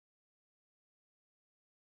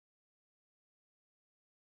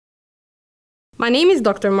My name is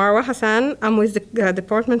Dr. Marwa Hassan. I'm with the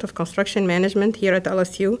Department of Construction Management here at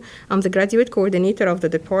LSU. I'm the graduate coordinator of the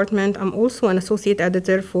department. I'm also an associate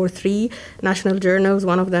editor for 3 national journals.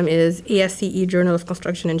 One of them is ASCE Journal of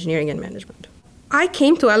Construction Engineering and Management. I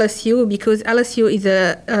came to LSU because LSU is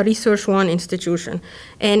a Research One institution,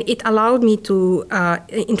 and it allowed me to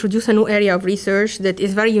introduce a new area of research that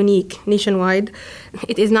is very unique nationwide.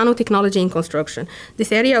 It is nanotechnology in construction.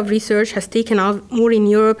 This area of research has taken off more in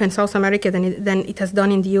Europe and South America than it has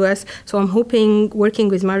done in the US, so I'm hoping, working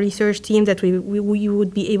with my research team, that we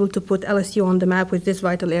would be able to put LSU on the map with this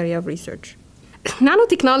vital area of research.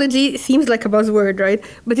 Nanotechnology seems like a buzzword, right?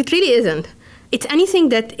 But it really isn't. It's anything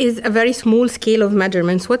that is a very small scale of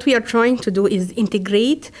measurements. What we are trying to do is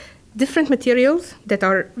integrate different materials that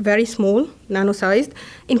are very small, nano-sized,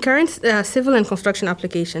 in current civil and construction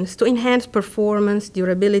applications to enhance performance,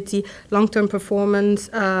 durability, long-term performance,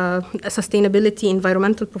 sustainability,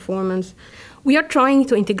 environmental performance. We are trying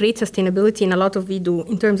to integrate sustainability in a lot of we do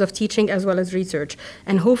in terms of teaching as well as research.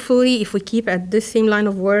 And hopefully, if we keep at this same line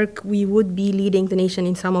of work, we would be leading the nation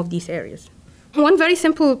in some of these areas. One very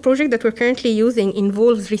simple project that we're currently using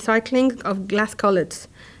involves recycling of glass cullets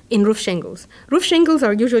in roof shingles. Roof shingles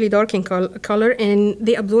are usually dark in color, and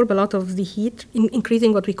they absorb a lot of the heat,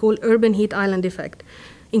 increasing what we call urban heat island effect,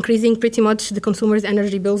 increasing pretty much the consumer's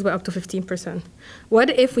energy bills by up to 15%. What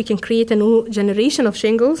if we can create a new generation of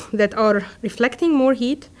shingles that are reflecting more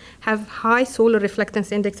heat, have high solar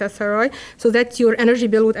reflectance index, SRI, so that your energy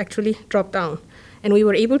bill would actually drop down? And we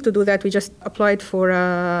were able to do that. We just applied for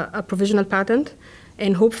a provisional patent,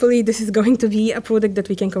 and hopefully this is going to be a product that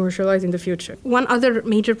we can commercialize in the future. One other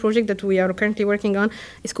major project that we are currently working on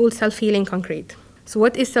is called SelfHealing Concrete. So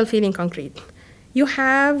what is SelfHealing Concrete? You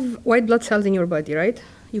have white blood cells in your body, right?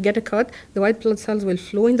 You get a cut, the white blood cells will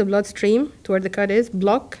flow in the bloodstream to where the cut is,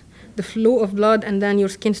 block the flow of blood, and then your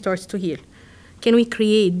skin starts to heal. Can we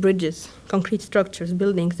create bridges, concrete structures,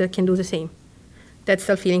 buildings that can do the same? That's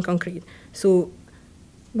self-healing concrete. So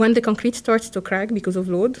when the concrete starts to crack because of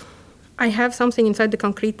load, I have something inside the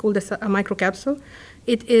concrete called a microcapsule.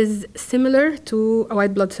 It is similar to a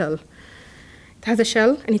white blood cell. It has a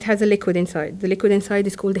shell and it has a liquid inside. The liquid inside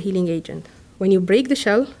is called the healing agent. When you break the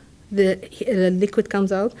shell, the liquid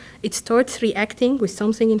comes out. It starts reacting with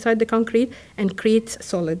something inside the concrete and creates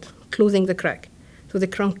solid, closing the crack. So the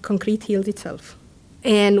concrete heals itself.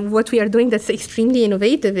 And what we are doing that's extremely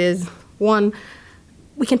innovative is, one,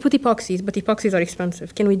 we can put epoxies, but epoxies are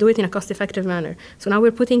expensive. Can we do it in a cost-effective manner? So now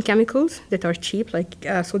we're putting chemicals that are cheap, like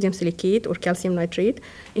sodium silicate or calcium nitrate,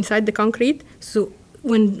 inside the concrete. So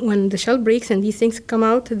when the shell breaks and these things come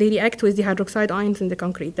out, they react with the hydroxide ions in the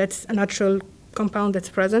concrete. That's a natural compound that's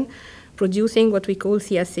present, producing what we call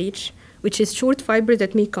CSH, which is short fibers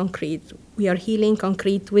that make concrete. We are healing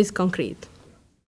concrete with concrete.